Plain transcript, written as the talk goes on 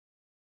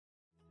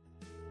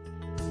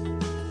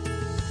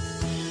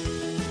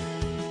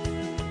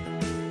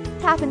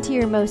tap into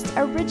your most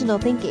original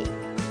thinking,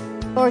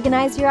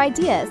 organize your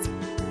ideas,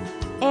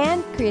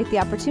 and create the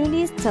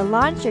opportunities to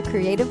launch your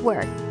creative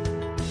work.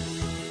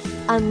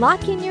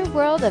 Unlocking your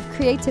world of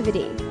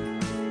creativity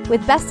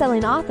with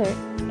best-selling author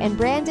and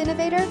brand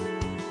innovator,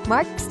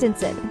 Mark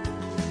Stinson.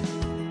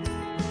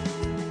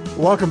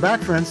 Welcome back,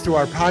 friends, to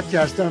our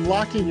podcast,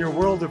 Unlocking Your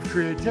World of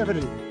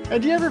Creativity.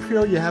 And do you ever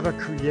feel you have a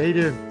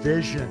creative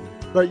vision,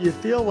 but you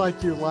feel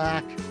like you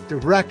lack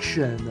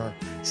direction or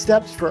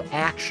steps for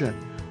action?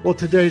 Well,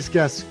 today's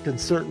guest can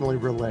certainly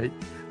relate.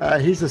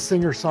 He's a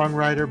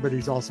singer-songwriter, but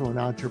he's also an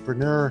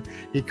entrepreneur.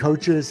 He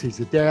coaches,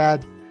 he's a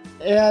dad.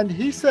 And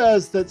he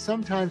says that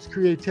sometimes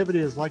creativity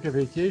is like a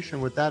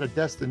vacation without a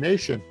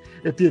destination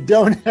if you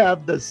don't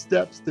have the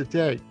steps to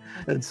take.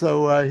 And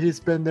so he's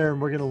been there,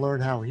 and we're going to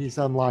learn how he's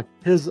unlocked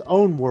his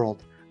own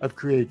world of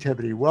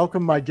creativity.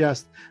 Welcome, my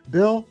guest,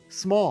 Bill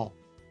Small.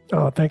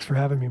 Oh, thanks for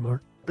having me,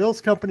 Mark.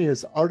 Bill's company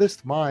is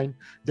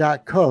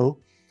artistmind.co.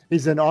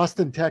 He's in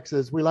Austin,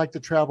 Texas. We like to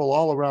travel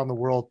all around the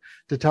world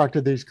to talk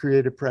to these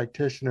creative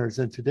practitioners.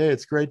 And today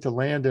it's great to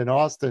land in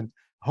Austin,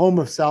 home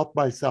of South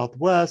by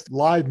Southwest,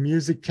 live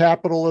music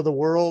capital of the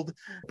world,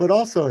 but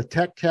also a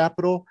tech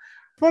capital.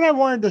 What I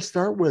wanted to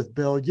start with,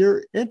 Bill,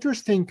 your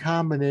interesting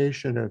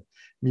combination of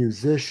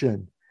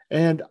musician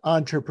and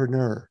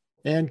entrepreneur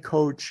and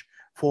coach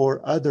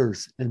for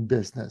others in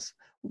business.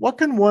 What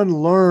can one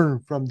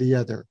learn from the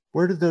other?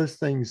 Where do those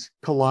things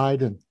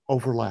collide and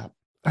overlap?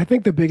 I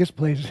think the biggest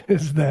place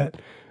is that,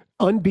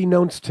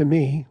 unbeknownst to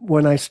me,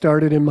 when I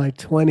started in my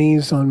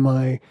 20s on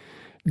my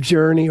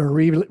journey, or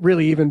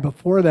really even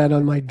before that,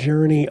 on my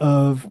journey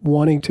of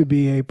wanting to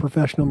be a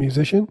professional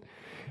musician,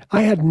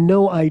 I had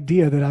no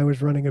idea that I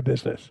was running a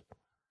business.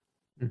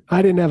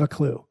 I didn't have a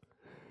clue.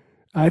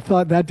 I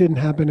thought that didn't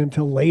happen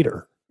until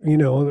later. You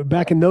know,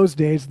 back in those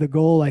days, the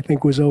goal, I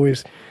think, was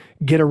always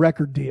get a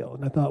record deal.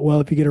 And I thought, well,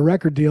 if you get a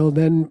record deal,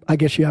 then I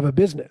guess you have a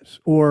business,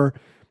 or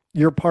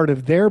you're part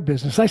of their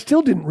business. I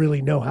still didn't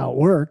really know how it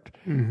worked.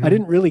 I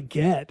didn't really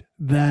get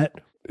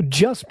that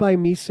just by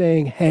me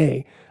saying,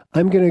 hey,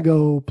 I'm going to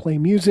go play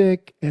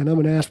music and I'm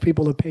going to ask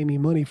people to pay me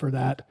money for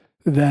that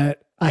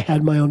I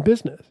had my own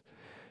business.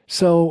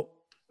 So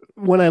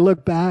when I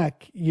look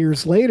back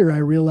years later, I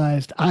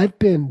realized I've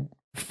been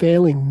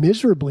failing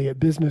miserably at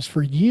business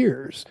for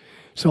years.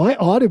 So I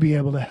ought to be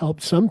able to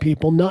help some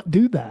people not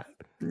do that.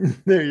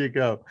 There you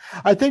go.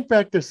 I think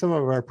back to some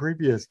of our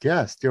previous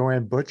guests.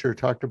 Joanne Butcher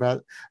talked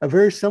about a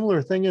very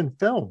similar thing in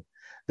film,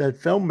 that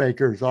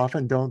filmmakers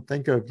often don't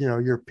think of,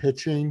 you're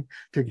pitching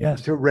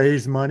to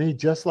raise money,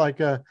 just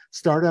like a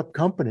startup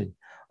company.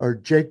 Or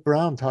Jake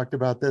Brown talked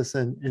about this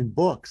in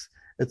books.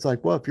 It's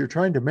like, well, if you're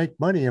trying to make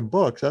money in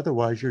books,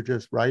 otherwise you're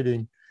just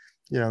writing,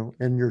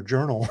 in your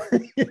journal.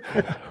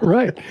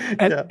 Right.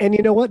 And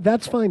you know what?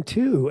 That's fine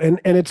too. And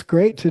it's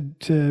great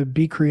to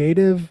be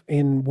creative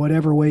in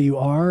whatever way you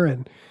are.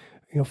 And,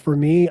 for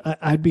me,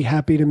 I'd be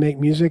happy to make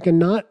music and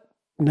not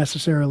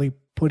necessarily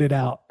put it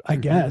out, I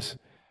guess.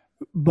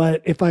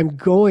 But if I'm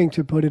going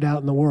to put it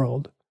out in the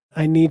world,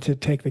 I need to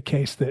take the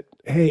case that,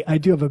 hey, I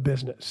do have a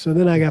business. So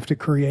then I have to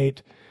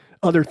create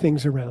other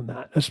things around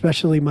that,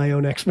 especially my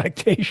own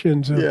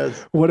expectations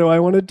of what do I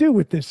want to do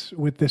with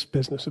this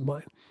business of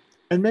mine.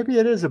 And maybe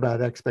it is about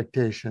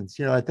expectations.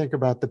 I think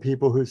about the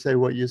people who say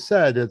what you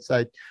said. It's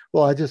like,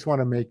 well, I just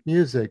want to make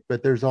music,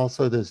 but there's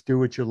also this do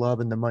what you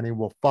love and the money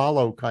will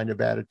follow kind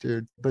of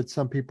attitude. But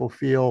some people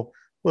feel,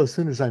 well, as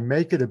soon as I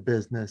make it a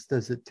business,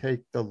 does it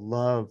take the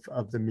love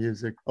of the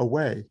music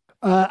away?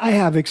 I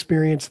have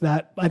experienced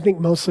that. I think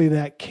mostly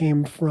that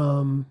came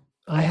from,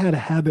 I had a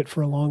habit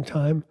for a long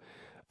time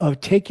of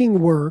taking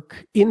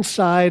work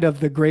inside of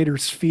the greater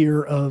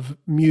sphere of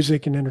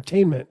music and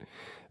entertainment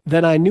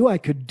that I knew I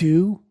could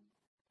do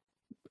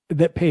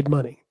that paid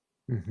money,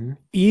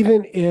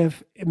 even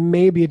if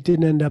maybe it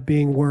didn't end up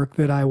being work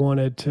that I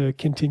wanted to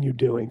continue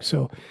doing.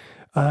 So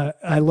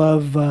I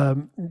love,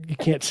 you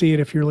can't see it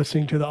if you're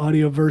listening to the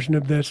audio version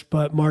of this,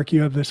 but Mark,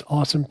 you have this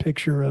awesome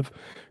picture of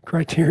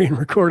Criterion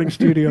Recording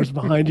Studios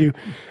behind you.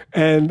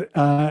 And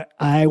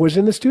I was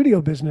in the studio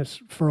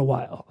business for a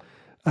while.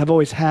 I've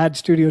always had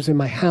studios in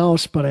my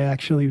house, but I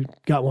actually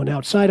got one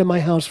outside of my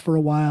house for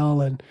a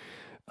while. And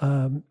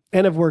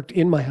I've worked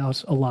in my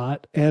house a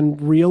lot,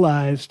 and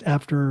realized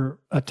after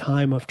a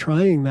time of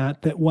trying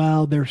that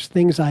while there's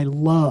things I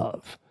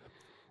love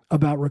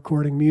about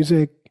recording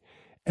music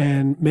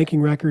and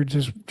making records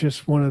is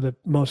just one of the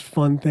most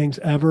fun things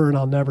ever, and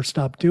I'll never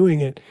stop doing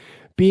it,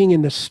 being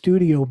in the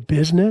studio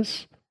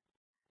business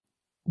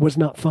was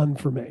not fun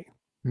for me.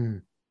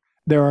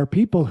 There are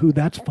people who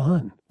that's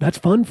fun. That's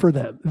fun for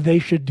them. They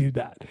should do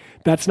that.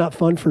 That's not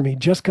fun for me.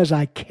 Just because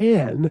I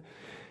can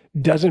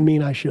doesn't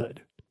mean I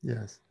should.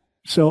 Yes.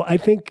 So I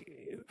think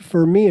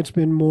for me, it's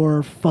been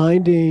more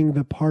finding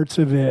the parts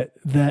of it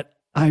that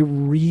I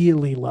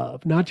really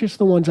love, not just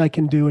the ones I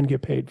can do and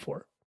get paid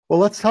for. Well,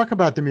 let's talk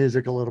about the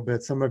music a little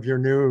bit, some of your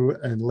new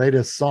and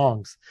latest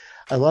songs.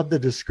 I love the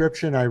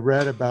description I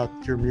read about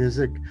your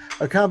music,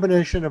 a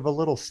combination of a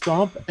little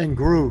stomp and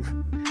groove.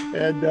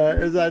 And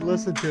as I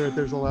listen to it,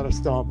 there's a lot of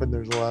stomp and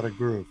there's a lot of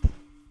groove.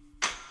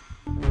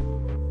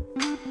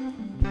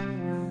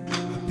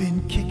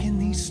 Been kicking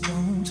these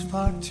stones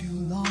far too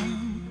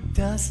long.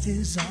 Dust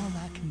is all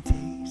I can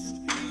taste.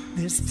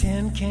 This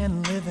tin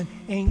can living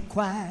ain't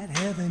quite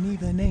heaven.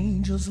 Even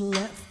angels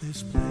left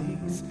this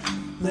place.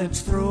 Let's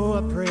throw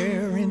a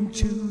prayer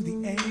into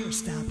the air.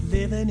 Stop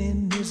living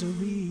in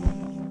misery.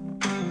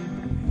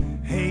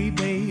 Hey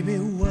baby,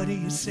 what do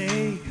you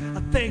say? I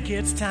think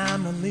it's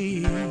time to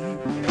leave.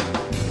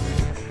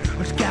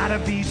 There's gotta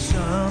be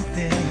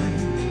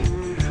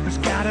something. There's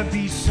gotta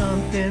be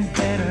something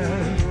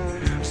better.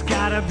 There's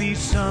gotta be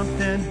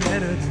something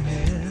better than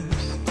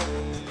this.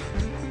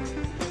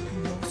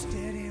 No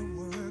steady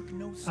work,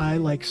 no I,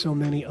 like so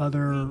many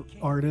other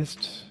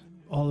artists,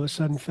 all of a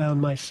sudden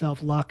found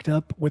myself locked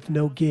up with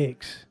no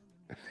gigs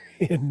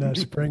in the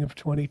spring of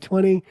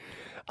 2020.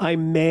 I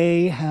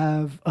may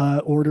have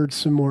ordered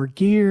some more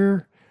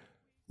gear,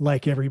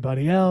 like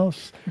everybody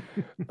else,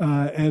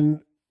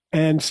 and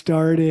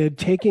started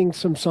taking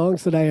some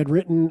songs that I had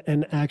written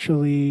and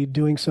actually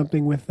doing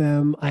something with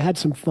them. I had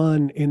some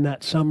fun in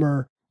that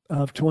summer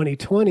of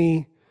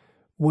 2020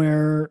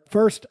 where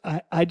first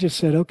I just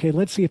said, okay,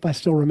 let's see if I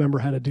still remember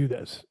how to do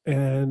this.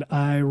 And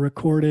I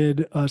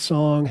recorded a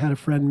song, had a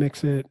friend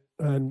mix it,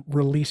 and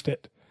released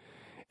it.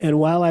 And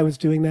while I was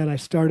doing that, I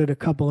started a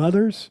couple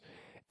others.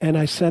 And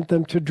I sent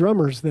them to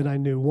drummers that I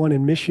knew, one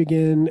in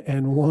Michigan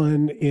and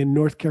one in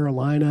North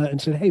Carolina,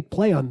 and said, hey,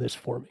 play on this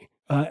for me.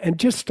 And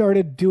just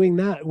started doing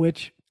that,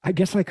 which I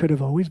guess I could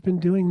have always been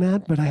doing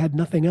that, but I had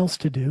nothing else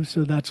to do.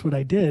 So that's what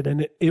I did.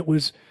 And it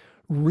was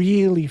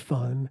really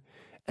fun.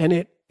 And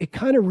it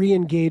kind of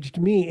re-engaged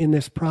me in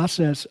this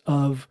process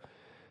of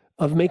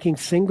making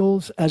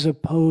singles as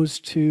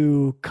opposed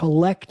to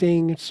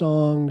collecting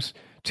songs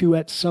to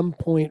at some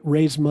point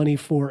raise money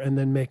for and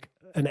then make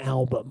an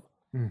album.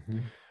 Mm-hmm.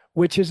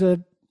 Which is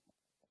an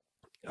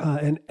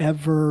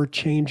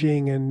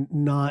ever-changing and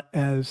not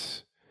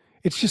as,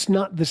 it's just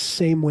not the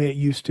same way it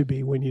used to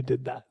be when you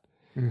did that.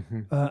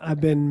 Mm-hmm.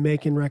 I've been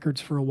making records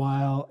for a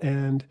while,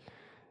 and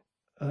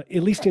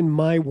at least in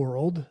my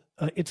world,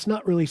 it's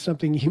not really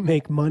something you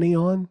make money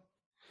on.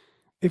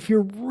 If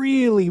you're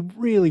really,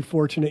 really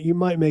fortunate, you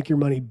might make your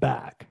money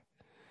back.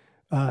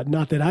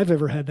 Not that I've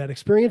ever had that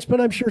experience, but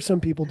I'm sure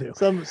some people do.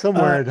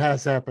 Somewhere it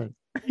has happened.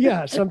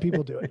 Yeah, some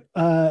people do it.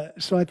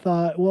 So I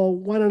thought, well,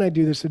 why don't I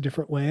do this a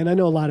different way? And I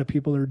know a lot of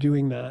people are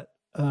doing that.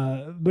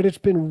 But it's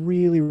been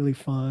really, really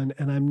fun.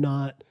 And I'm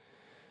not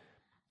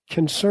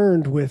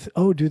concerned with,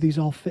 oh, do these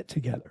all fit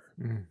together?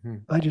 Mm-hmm.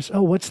 I just,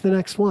 what's the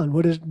next one?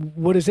 What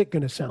is it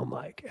going to sound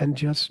like? And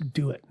just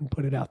do it and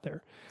put it out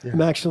there. Yeah.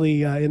 I'm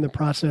actually in the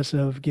process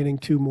of getting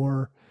 2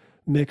 more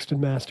mixed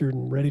and mastered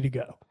and ready to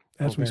go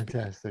as we speak.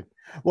 Fantastic.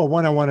 Well,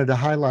 one I wanted to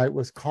highlight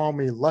was Call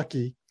Me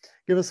Lucky.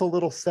 Give us a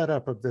little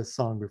setup of this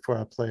song before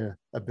I play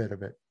a bit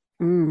of it.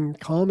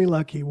 Call Me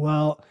Lucky.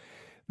 Well,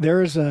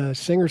 there's a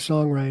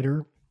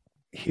singer-songwriter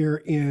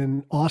here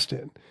in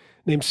Austin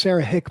named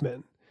Sarah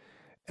Hickman.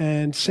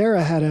 And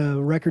Sarah had a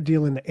record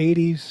deal in the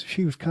 80s.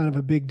 She was kind of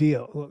a big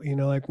deal. You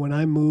know, like when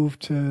I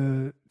moved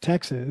to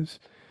Texas,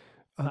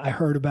 I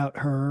heard about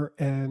her,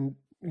 and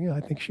you know,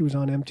 I think she was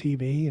on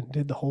MTV and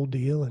did the whole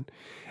deal and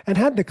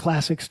had the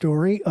classic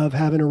story of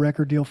having a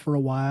record deal for a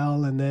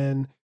while, and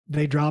then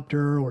they dropped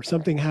her or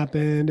something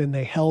happened and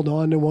they held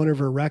on to one of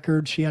her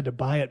records. She had to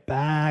buy it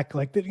back.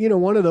 Like, you know,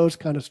 one of those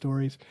kind of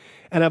stories.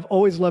 And I've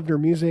always loved her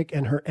music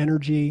and her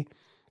energy.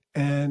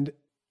 And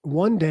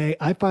one day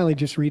I finally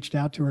just reached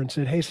out to her and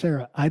said, hey,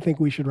 Sarah, I think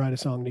we should write a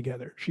song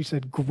together. She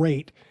said,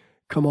 great,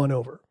 come on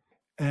over.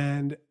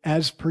 And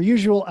as per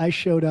usual, I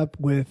showed up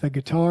with a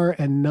guitar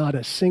and not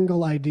a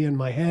single idea in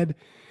my head.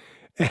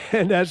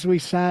 And as we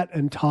sat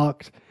and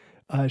talked,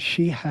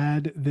 she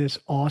had this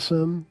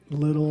awesome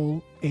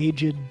little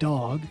aged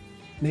dog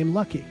named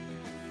Lucky.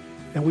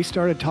 And we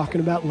started talking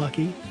about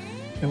Lucky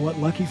and what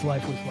Lucky's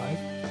life was like.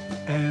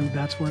 And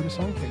that's where the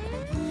song came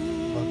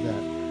from. Love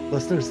that.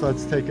 Listeners,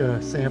 let's take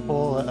a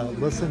sample,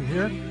 listen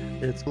here.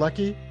 It's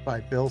Lucky by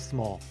Bill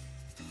Small.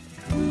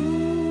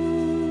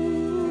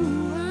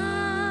 Ooh,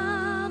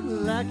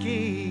 I'm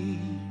lucky.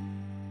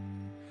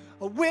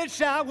 I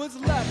wish I was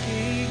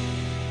lucky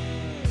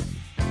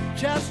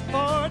just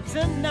for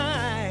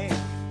tonight.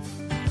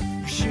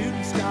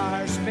 Shooting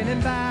stars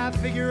spinning by,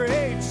 figure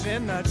eights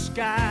in the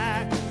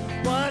sky.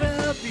 What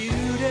a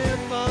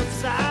beautiful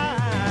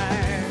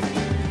sight.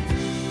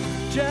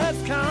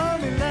 Just call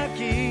me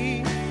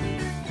lucky.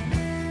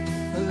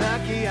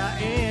 Lucky I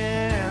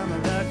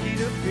am, lucky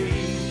to be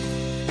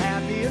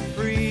happy and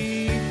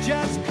free.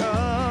 Just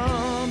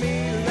call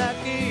me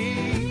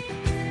lucky.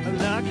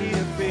 Lucky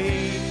to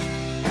be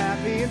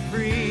happy and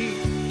free.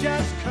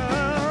 Just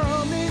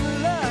call me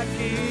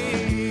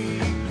lucky.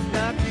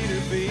 Lucky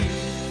to be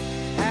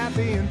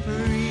happy and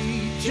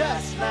free,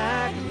 just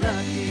like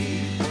Lucky.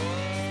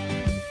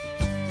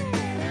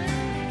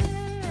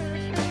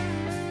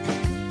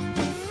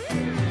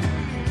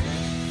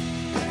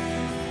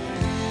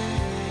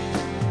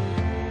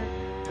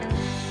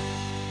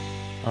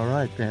 All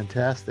right,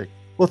 fantastic.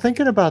 Well,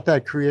 thinking about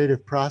that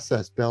creative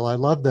process, Bill, I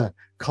love the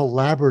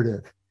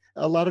collaborative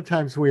A lot of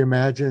times we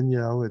imagine,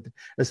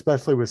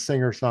 especially with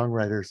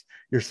singer-songwriters,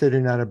 you're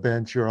sitting on a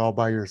bench, you're all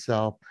by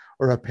yourself,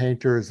 or a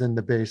painter is in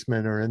the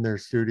basement or in their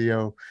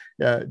studio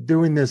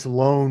doing this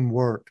lone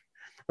work,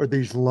 or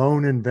these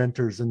lone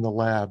inventors in the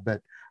lab.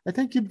 But I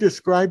think you've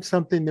described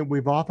something that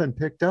we've often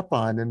picked up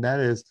on, and that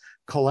is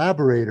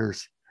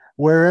collaborators,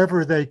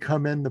 wherever they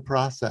come in the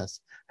process,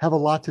 have a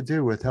lot to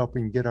do with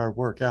helping get our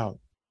work out.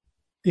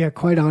 Yeah,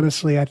 quite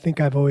honestly, I think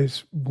I've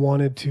always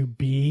wanted to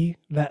be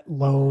that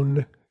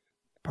lone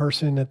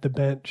person at the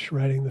bench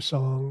writing the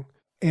song,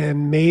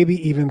 and maybe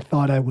even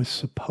thought I was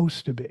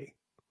supposed to be.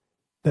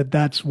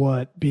 That's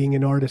what being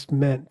an artist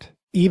meant,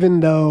 even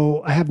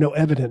though I have no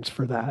evidence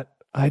for that.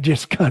 I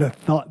just kind of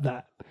thought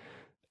that.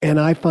 And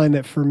I find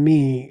that for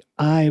me,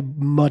 I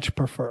much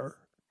prefer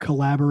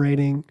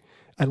collaborating.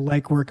 I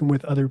like working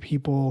with other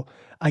people.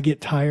 I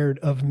get tired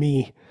of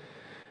me.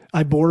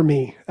 I bore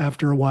me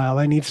after a while.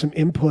 I need some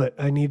input.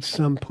 I need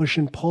some push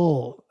and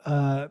pull.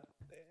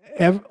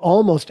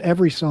 Almost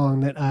every song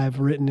that I've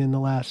written in the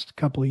last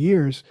couple of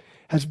years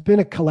has been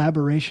a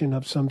collaboration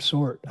of some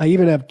sort. I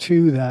even have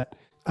two that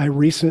I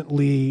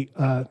recently,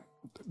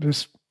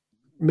 this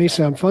may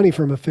sound funny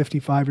from a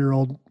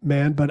 55-year-old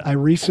man, but I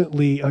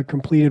recently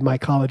completed my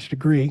college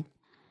degree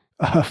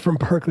from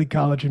Berklee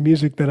College of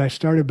Music that I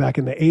started back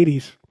in the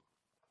 80s.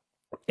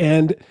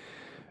 And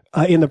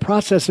in the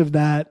process of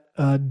that,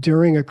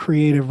 during a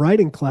creative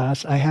writing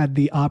class, I had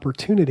the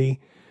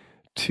opportunity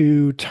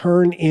to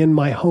turn in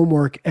my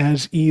homework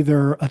as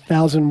either a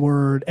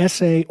 1,000-word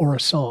essay or a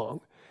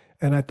song.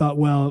 And I thought,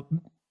 well,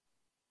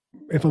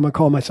 if I'm going to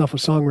call myself a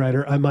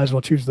songwriter, I might as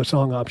well choose the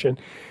song option.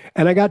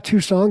 And I got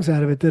 2 songs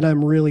out of it that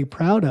I'm really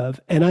proud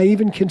of. And I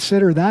even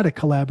consider that a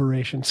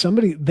collaboration.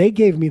 They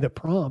gave me the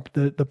prompt.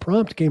 The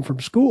prompt came from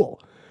school.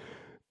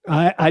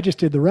 I just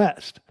did the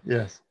rest.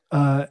 Yes.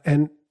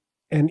 And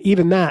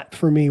even that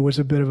for me was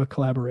a bit of a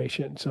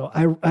collaboration. So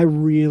I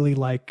really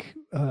like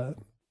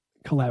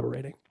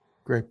collaborating.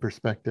 Great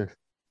perspective.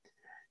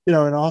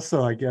 And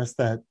also I guess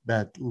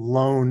that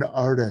lone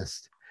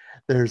artist,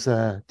 there's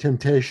a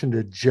temptation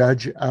to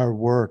judge our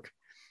work,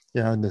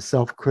 and the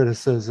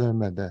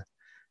self-criticism and the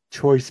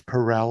choice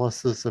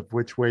paralysis of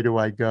which way do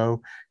I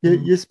go.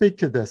 You speak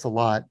to this a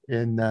lot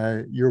in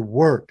your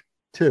work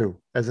too,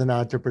 as an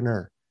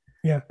entrepreneur.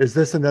 Yeah. Is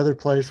this another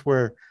place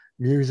where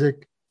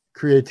music,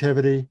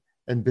 creativity,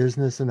 and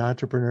business and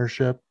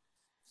entrepreneurship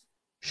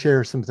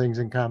share some things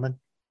in common?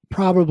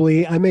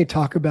 Probably. I may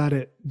talk about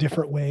it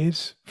different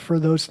ways for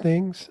those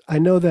things. I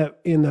know that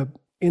in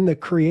the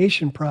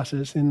creation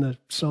process, in the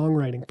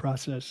songwriting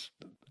process,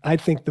 I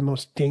think the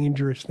most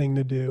dangerous thing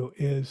to do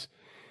is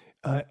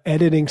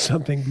editing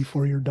something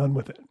before you're done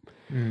with it.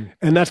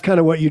 And that's kind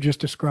of what you just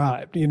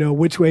described.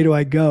 Which way do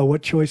I go?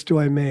 What choice do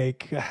I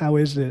make? How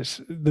is this?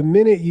 The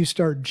minute you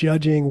start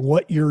judging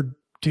what you're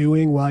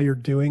doing while you're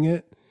doing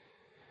it,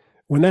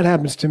 when that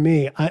happens to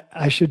me,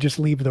 I should just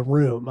leave the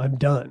room. I'm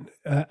done.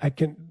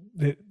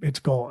 It's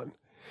gone.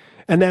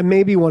 And that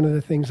may be one of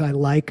the things I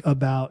like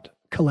about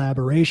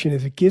collaboration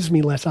is it gives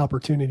me less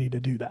opportunity to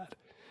do that.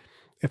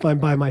 If I'm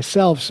by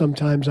myself,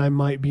 sometimes I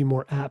might be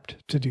more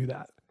apt to do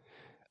that.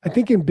 I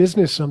think in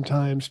business,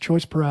 sometimes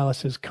choice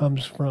paralysis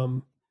comes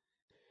from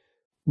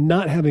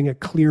not having a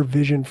clear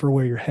vision for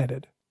where you're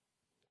headed.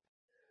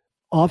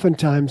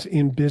 Oftentimes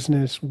in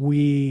business,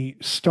 we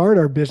start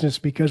our business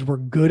because we're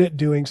good at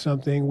doing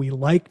something. We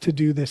like to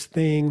do this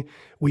thing.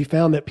 We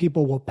found that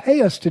people will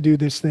pay us to do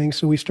this thing,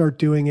 so we start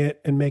doing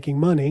it and making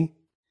money.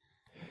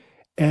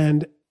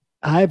 And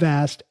I've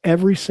asked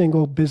every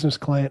single business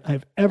client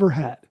I've ever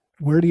had,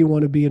 where do you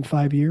want to be in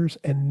 5 years?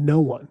 And no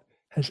one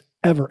has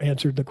ever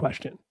answered the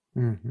question.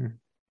 Mm-hmm.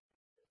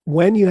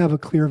 When you have a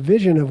clear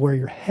vision of where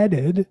you're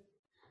headed,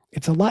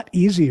 it's a lot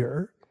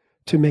easier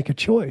to make a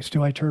choice.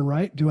 Do I turn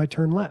right? Do I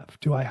turn left?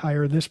 Do I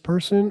hire this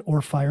person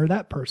or fire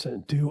that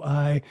person? Do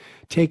I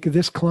take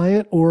this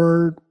client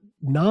or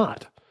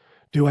not?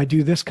 Do I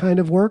do this kind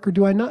of work or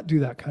do I not do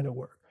that kind of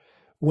work?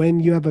 When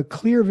you have a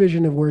clear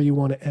vision of where you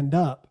want to end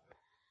up,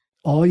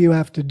 all you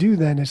have to do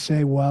then is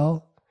say,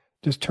 well,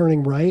 does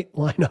turning right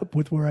line up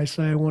with where I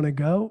say I want to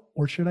go,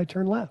 or should I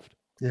turn left?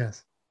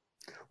 Yes.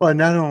 Well,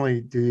 not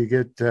only do you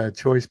get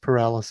choice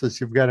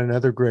paralysis, you've got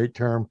another great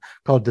term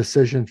called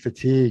decision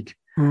fatigue,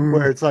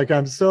 where it's like,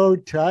 I'm so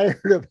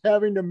tired of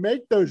having to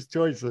make those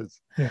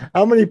choices. Yeah.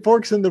 How many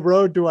forks in the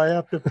road do I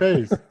have to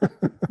face?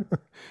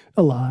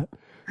 A lot.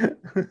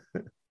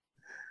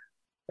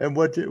 And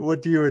what do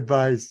you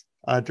advise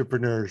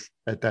entrepreneurs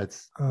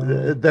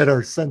that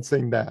are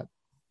sensing that?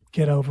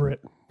 Get over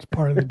it. It's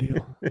part of the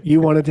deal. You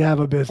wanted to have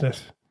a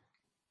business.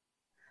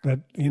 But,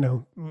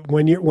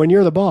 when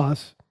you're the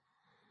boss,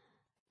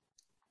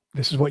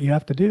 this is what you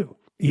have to do.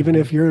 Even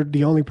if you're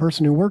the only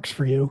person who works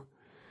for you,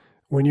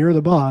 when you're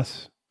the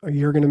boss,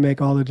 you're going to make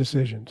all the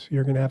decisions.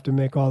 You're going to have to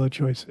make all the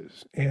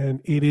choices.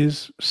 And it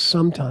is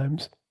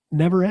sometimes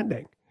never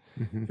ending.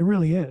 Mm-hmm. It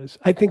really is.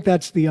 I think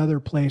that's the other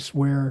place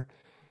where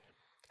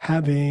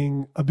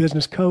having a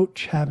business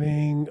coach,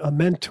 having a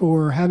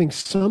mentor, having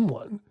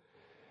someone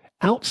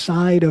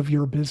outside of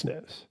your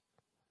business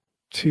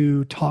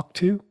to talk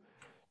to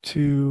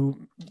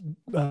to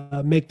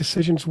make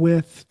decisions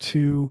with,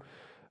 to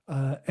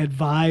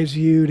advise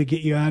you, to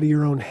get you out of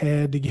your own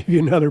head, to give you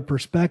another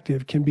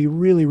perspective can be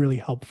really, really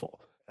helpful.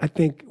 I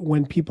think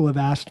when people have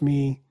asked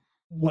me,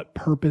 what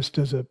purpose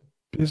does a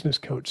business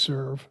coach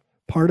serve?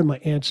 Part of my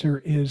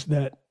answer is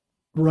that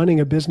running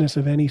a business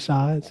of any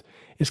size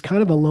is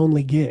kind of a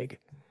lonely gig.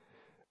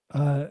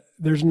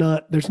 There's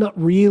not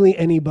really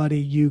anybody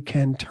you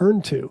can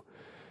turn to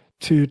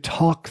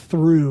talk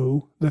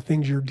through the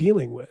things you're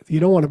dealing with. You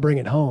don't want to bring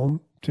it home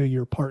to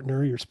your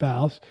partner, your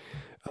spouse.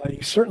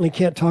 You certainly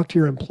can't talk to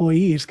your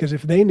employees, because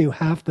if they knew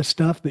half the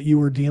stuff that you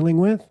were dealing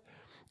with,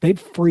 they'd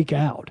freak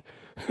out.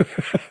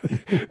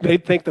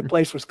 They'd think the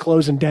place was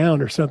closing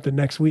down or something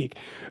next week.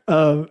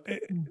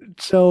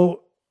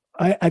 So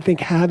I think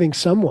having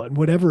someone,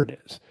 whatever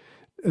it is,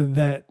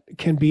 that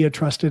can be a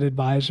trusted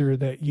advisor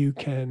that you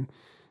can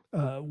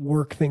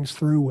work things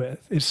through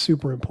with is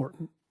super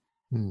important.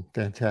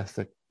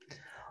 Fantastic.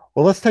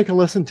 Well, let's take a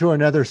listen to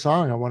another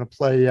song. I want to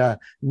play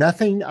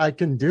Nothing I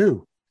Can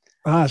Do.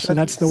 So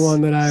that's the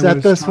one that I set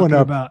was this talking one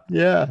up about.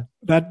 Yeah.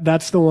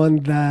 That's the one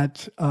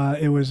that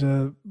it was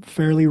a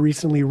fairly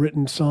recently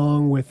written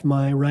song with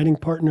my writing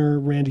partner,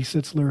 Randy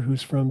Sitzler,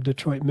 who's from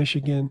Detroit,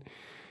 Michigan.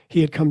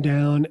 He had come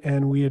down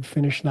and we had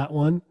finished that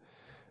one.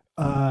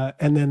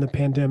 And then the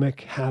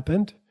pandemic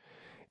happened.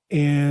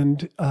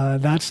 And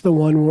that's the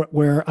one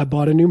where I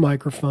bought a new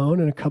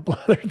microphone and a couple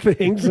other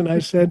things. And I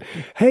said,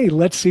 hey,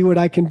 let's see what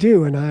I can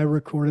do. And I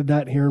recorded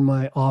that here in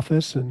my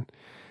office and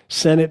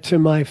sent it to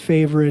my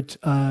favorite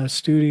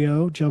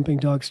studio, Jumping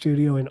Dog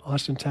Studio in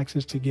Austin,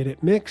 Texas, to get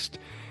it mixed.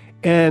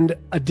 And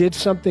I did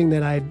something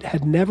that I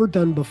had never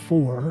done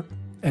before,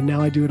 and now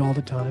I do it all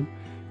the time,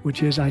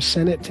 which is I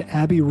sent it to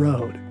Abbey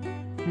Road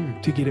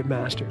to get it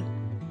mastered.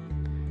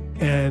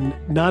 And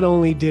not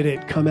only did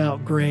it come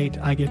out great,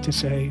 I get to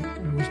say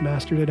it was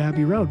mastered at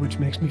Abbey Road, which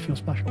makes me feel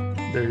special.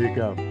 There you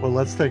go. Well,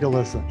 let's take a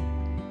listen.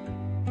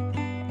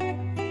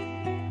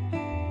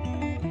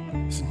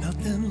 There's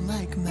nothing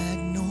like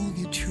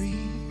magnolia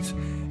trees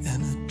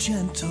and a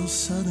gentle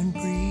southern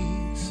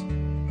breeze,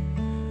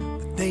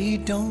 but they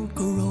don't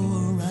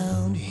grow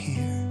around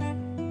here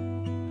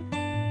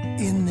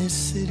in this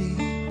city.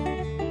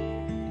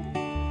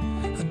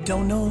 I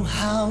don't know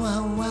how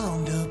I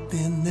wound up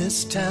in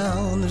this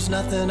town. There's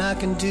nothing I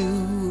can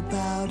do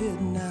about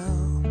it now.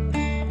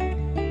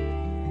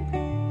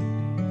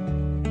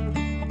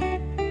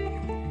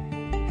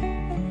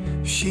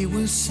 She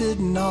was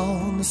sitting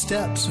on the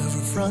steps of her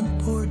front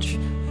porch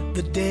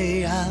the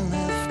day I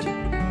left.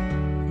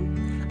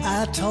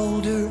 I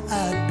told her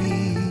I'd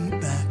be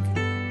back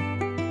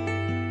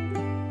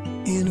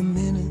in a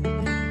minute.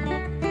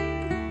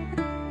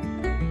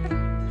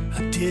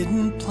 I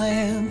didn't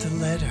plan to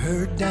let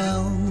her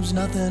down. There's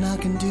nothing I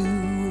can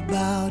do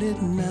about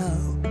it now.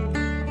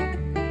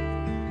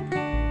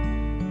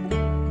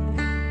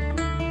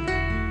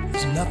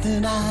 There's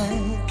nothing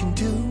I can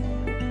do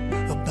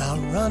about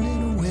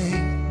running away.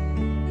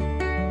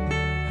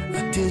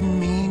 I didn't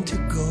mean to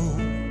go,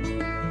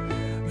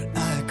 but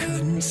I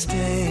couldn't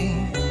stay.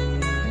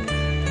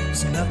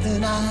 There's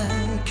nothing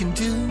I can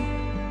do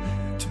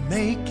to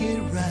make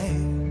it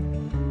right.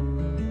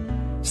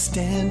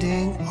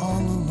 Standing all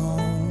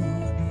alone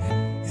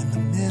in the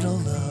middle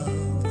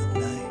of the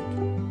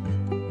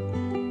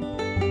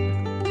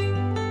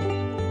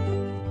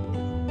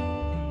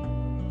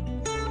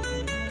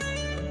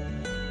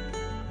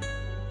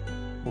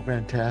Well,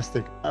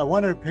 fantastic. I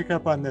want to pick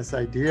up on this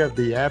idea of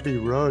the Abbey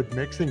Road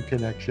mixing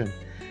connection.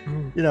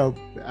 You know,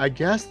 I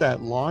guess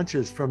that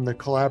launches from the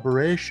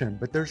collaboration,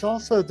 but there's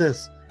also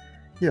this,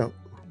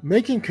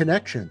 making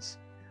connections,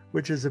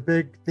 which is a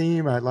big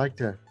theme I'd like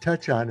to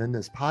touch on in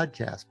this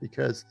podcast,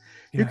 because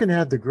you can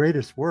have the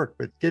greatest work,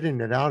 but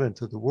getting it out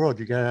into the world,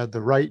 you got to have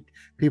the right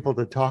people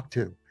to talk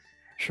to.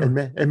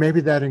 Sure. And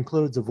maybe that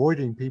includes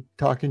avoiding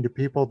talking to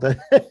people that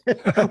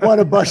want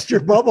to bust your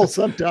bubble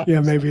sometimes.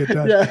 Yeah, maybe it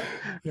does.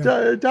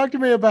 Yeah. Talk to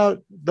me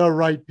about the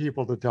right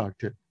people to talk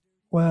to.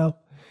 Well,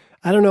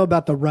 I don't know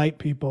about the right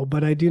people,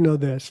 but I do know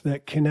this,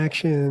 that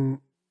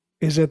connection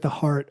is at the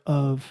heart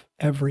of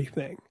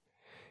everything.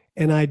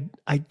 And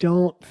I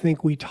don't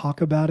think we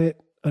talk about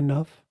it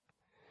enough.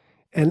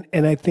 And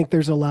I think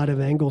there's a lot of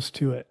angles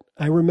to it.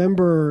 I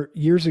remember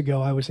years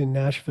ago, I was in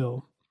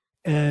Nashville,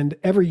 and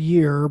every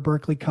year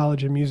Berklee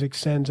College of Music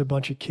sends a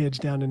bunch of kids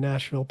down to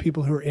Nashville,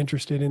 people who are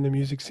interested in the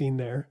music scene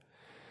there,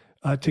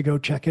 to go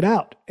check it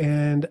out.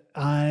 And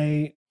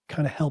I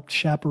kind of helped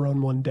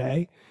chaperone one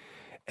day.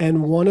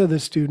 And one of the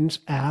students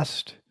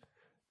asked,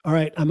 all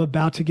right, I'm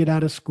about to get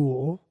out of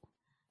school.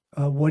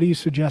 What do you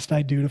suggest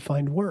I do to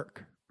find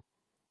work?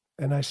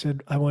 And I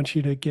said, I want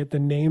you to get the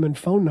name and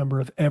phone number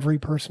of every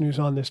person who's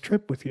on this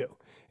trip with you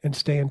and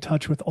stay in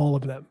touch with all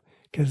of them,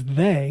 because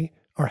they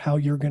are how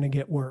you're going to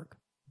get work.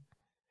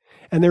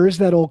 And there is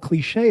that old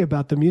cliche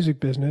about the music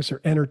business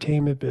or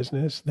entertainment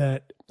business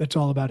that it's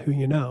all about who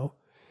you know.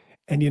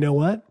 And you know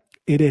what?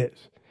 It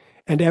is.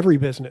 And every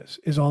business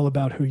is all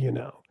about who you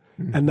know.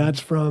 Mm-hmm. And that's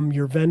from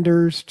your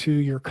vendors to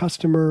your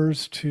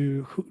customers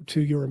to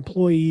your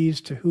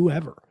employees to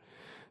whoever.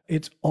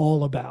 It's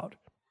all about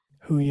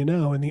who you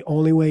know. And the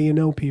only way you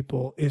know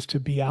people is to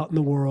be out in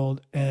the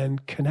world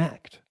and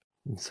connect.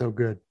 So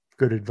good.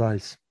 Good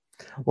advice.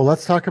 Well,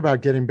 let's talk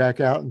about getting back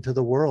out into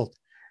the world.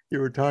 You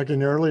were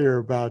talking earlier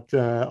about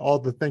all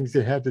the things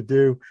you had to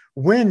do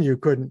when you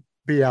couldn't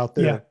be out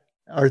there. Yeah.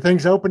 Are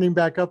things opening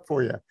back up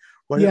for you?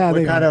 What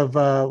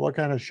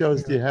kind of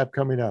shows do you have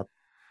coming up?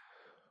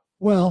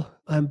 Well,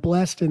 I'm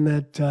blessed in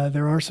that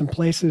there are some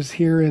places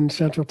here in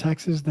Central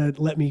Texas that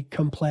let me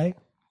come play,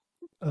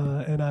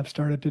 and I've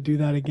started to do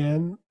that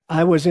again.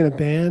 I was in a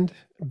band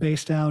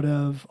based out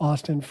of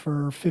Austin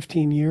for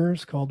 15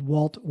 years called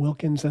Walt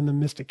Wilkins and the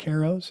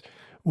Mysticaros.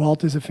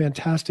 Walt is a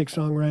fantastic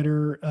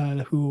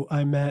songwriter who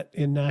I met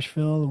in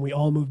Nashville, and we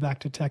all moved back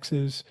to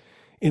Texas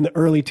in the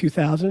early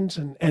 2000s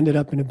and ended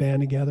up in a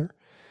band together.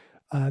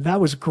 That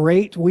was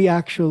great. We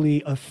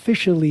actually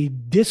officially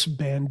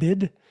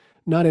disbanded,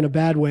 not in a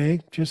bad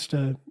way, just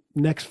a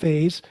next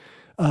phase,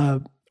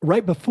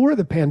 right before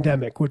the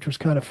pandemic, which was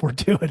kind of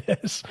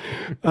fortuitous.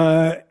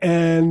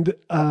 And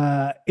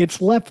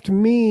it's left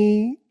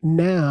me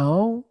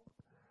now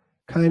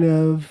kind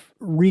of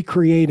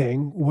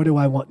recreating what do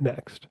I want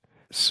next.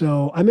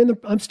 So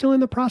I'm still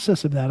in the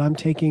process of that. I'm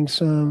taking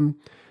some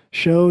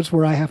shows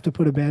where I have to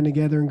put a band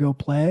together and go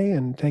play,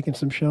 and taking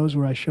some shows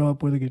where I show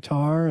up with a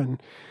guitar,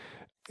 and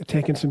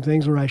taking some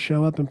things where I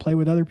show up and play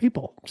with other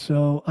people.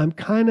 So I'm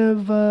kind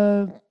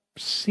of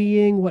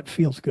seeing what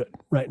feels good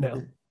right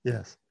now.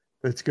 Yes.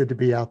 But it's good to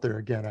be out there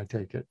again, I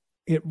take it.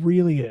 It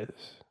really is.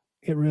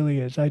 It really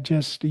is.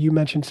 You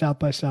mentioned South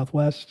by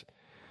Southwest,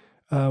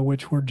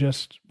 which we're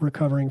just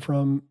recovering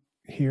from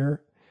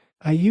here.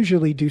 I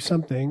usually do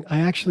something.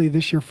 I actually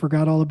this year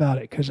forgot all about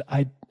it because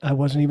I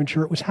wasn't even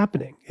sure it was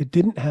happening. It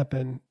didn't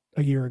happen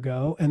a year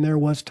ago, and there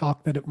was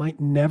talk that it might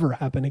never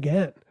happen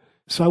again.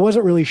 So I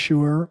wasn't really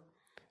sure.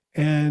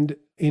 And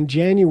in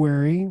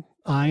January,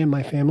 I and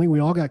my family, we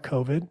all got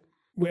COVID.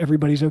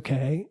 Everybody's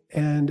okay.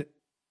 And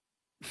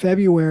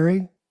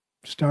February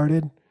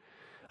started.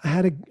 I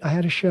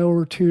had a show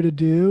or two to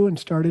do and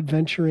started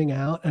venturing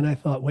out. And I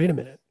thought, wait a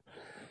minute,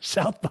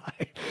 South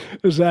by,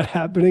 is that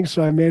happening?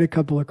 So I made a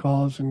couple of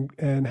calls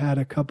and had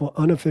a couple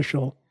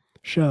unofficial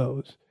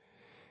shows.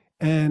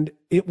 And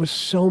it was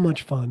so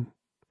much fun.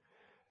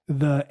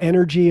 The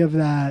energy of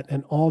that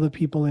and all the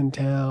people in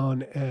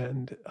town,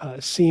 and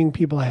seeing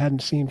people I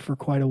hadn't seen for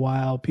quite a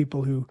while,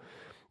 people who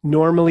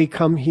normally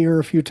come here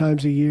a few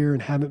times a year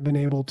and haven't been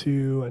able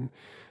to. And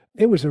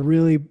it was a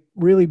really,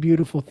 really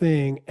beautiful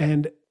thing.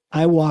 And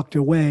I walked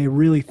away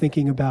really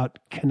thinking about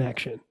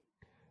connection,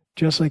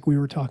 just like we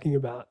were talking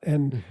about,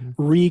 and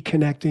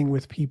reconnecting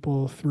with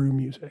people through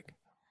music.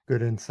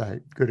 Good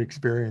insight, good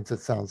experience,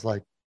 it sounds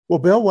like. Well,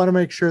 Bill, want to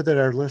make sure that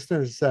our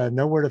listeners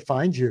know where to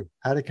find you,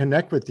 how to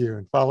connect with you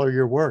and follow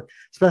your work,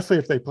 especially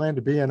if they plan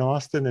to be in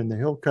Austin and the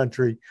Hill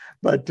Country,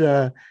 but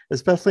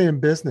especially in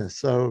business.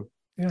 So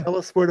tell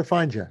us where to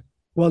find you.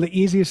 Well, the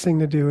easiest thing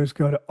to do is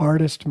go to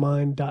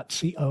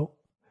artistmind.co.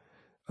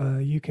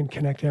 You can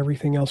connect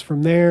everything else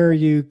from there.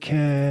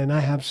 I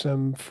have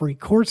some free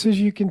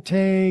courses you can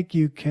take.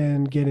 You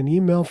can get an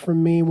email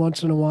from me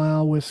once in a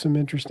while with some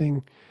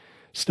interesting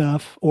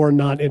stuff or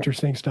not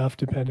interesting stuff,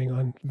 depending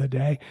on the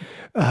day.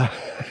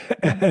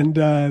 And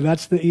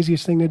that's the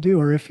easiest thing to do.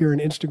 Or if you're an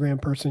Instagram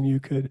person,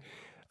 you could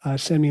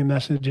send me a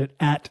message at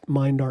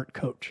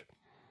 @mindartcoach.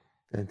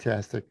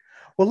 Fantastic.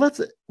 Well,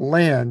 let's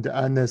land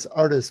on this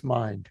artist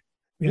mind.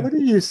 Yeah. What are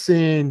you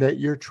seeing that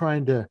you're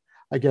trying to,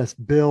 I guess,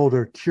 build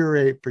or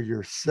curate for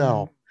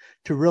yourself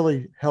to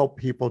really help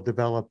people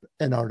develop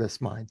an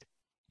artist mind?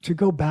 To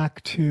go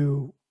back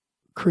to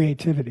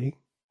creativity,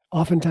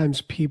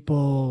 oftentimes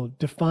people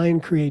define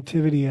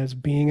creativity as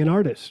being an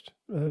artist,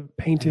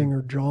 painting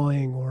or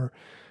drawing or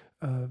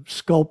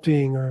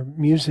sculpting or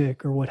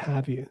music or what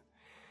have you.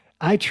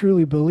 I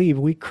truly believe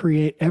we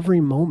create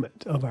every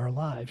moment of our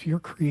lives. You're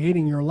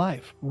creating your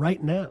life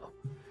right now.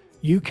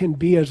 You can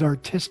be as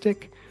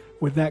artistic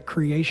with that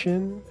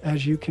creation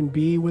as you can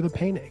be with a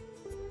painting.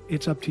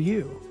 It's up to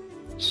you.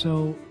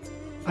 So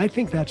I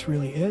think that's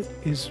really it,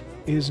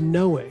 is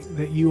knowing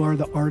that you are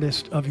the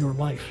artist of your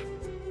life.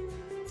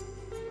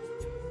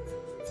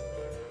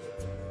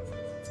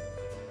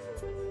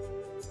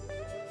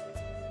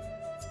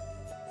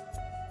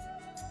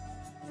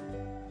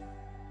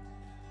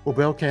 Well,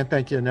 Bill, can't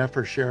thank you enough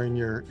for sharing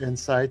your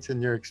insights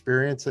and your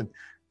experience, and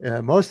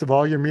most of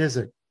all, your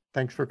music.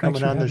 Thanks for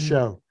coming on the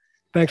show.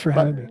 Thanks for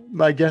having me.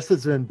 My guest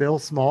has been Bill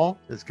Small.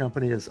 His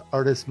company is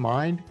Artist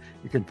Mind.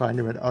 You can find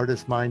him at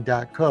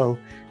artistmind.co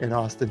in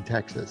Austin,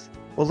 Texas.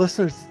 Well,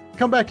 listeners,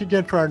 come back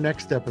again for our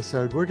next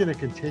episode. We're going to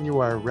continue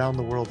our around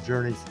the world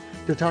journeys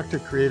to talk to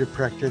creative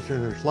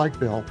practitioners like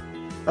Bill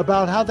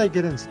about how they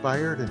get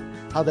inspired and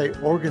how they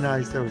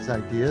organize those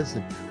ideas,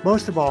 and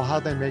most of all, how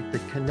they make the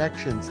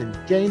connections and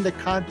gain the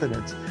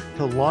confidence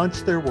to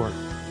launch their work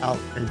out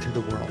into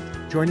the world.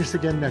 Join us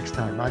again next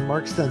time. I'm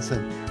Mark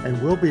Stinson,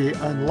 and we'll be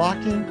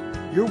unlocking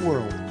your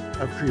world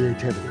of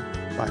creativity.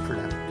 Bye for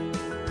now.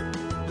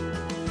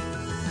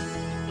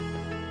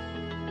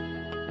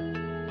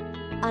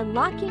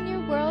 Unlocking your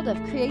world of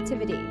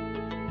creativity.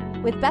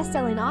 with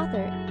best-selling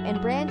author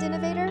and brand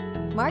innovator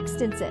Mark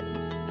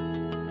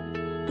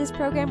Stinson. This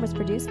program was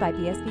produced by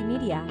BSB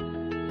Media,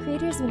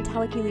 creators of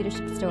IntelliKey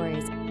Leadership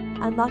Stories,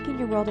 Unlocking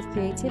Your World of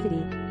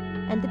Creativity,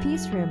 and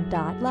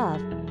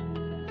thepeaceroom.love.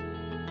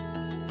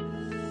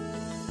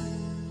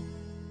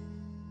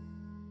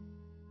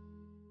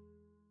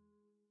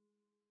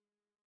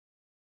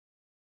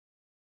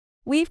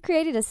 We've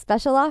created a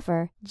special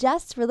offer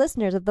just for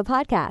listeners of the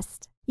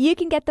podcast. You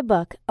can get the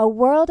book, A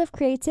World of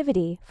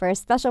Creativity, for a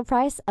special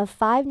price of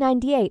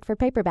 $5.98 for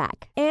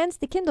paperback, and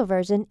the Kindle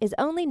version is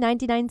only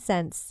 99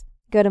 cents.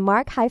 Go to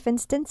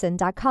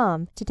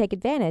mark-stinson.com to take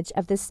advantage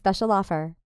of this special offer.